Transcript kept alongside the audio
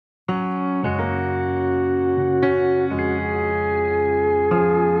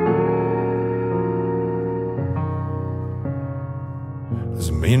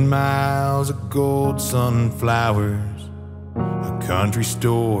miles of gold sunflowers, a country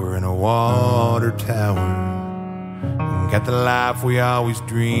store and a water tower. And got the life we always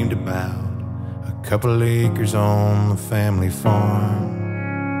dreamed about, a couple acres on the family farm.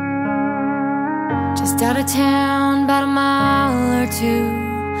 Just out of town, about a mile or two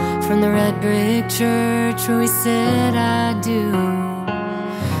from the red brick church where we said I do.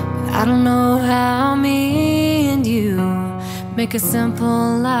 But I don't know how me and you make a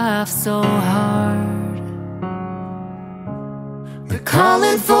simple life so hard. They're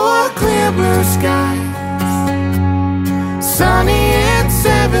calling for clear blue skies, sunny and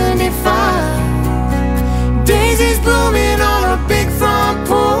 75, daisies blooming on a big front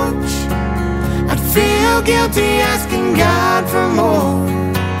porch. I'd feel guilty asking God for more,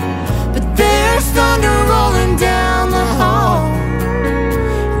 but there's thunder rolling down the hall.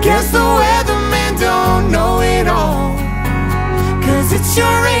 Guess the weatherman don't know it all, 'cause it's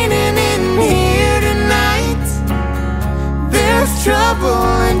sure raining in here tonight. There's trouble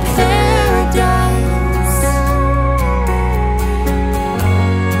in paradise.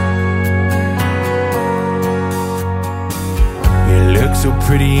 You look so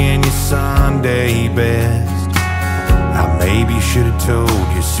pretty in your Sunday best. I maybe should have told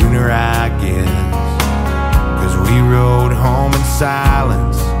you sooner, I guess, 'cause we rode home in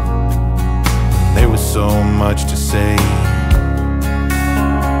silence. There was so much to say.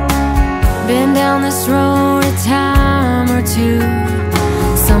 Been down this road a time or two,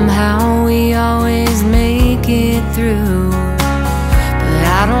 somehow we always make it through. But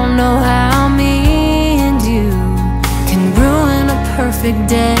I don't know how me and you can ruin a perfect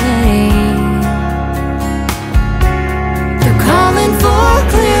day. They're calling for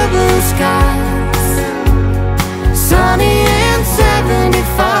clear blue skies, sunny and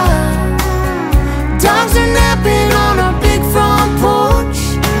 75, dogs are napping on our big front porch.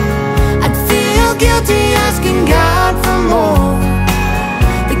 Guilty asking God for more.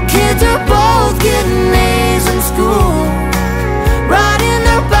 The kids are both getting A's in school, riding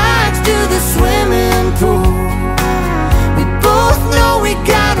their bikes to the swimming pool. We both know we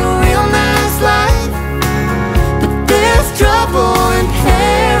got a real nice life, but there's trouble in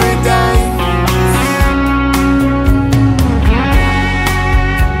paradise.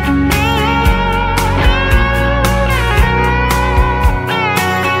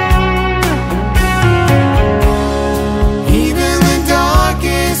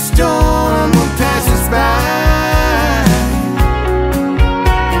 Storm will pass us by.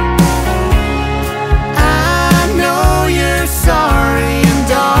 I know you're sorry, and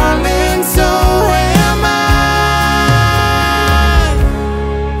darling, so am I.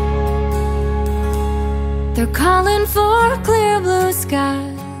 They're calling for clear blue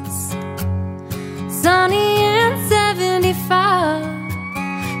skies, sunny and 75.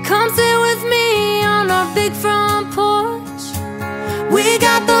 Come sit with me on our big front porch. We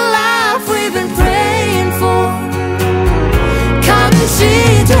got the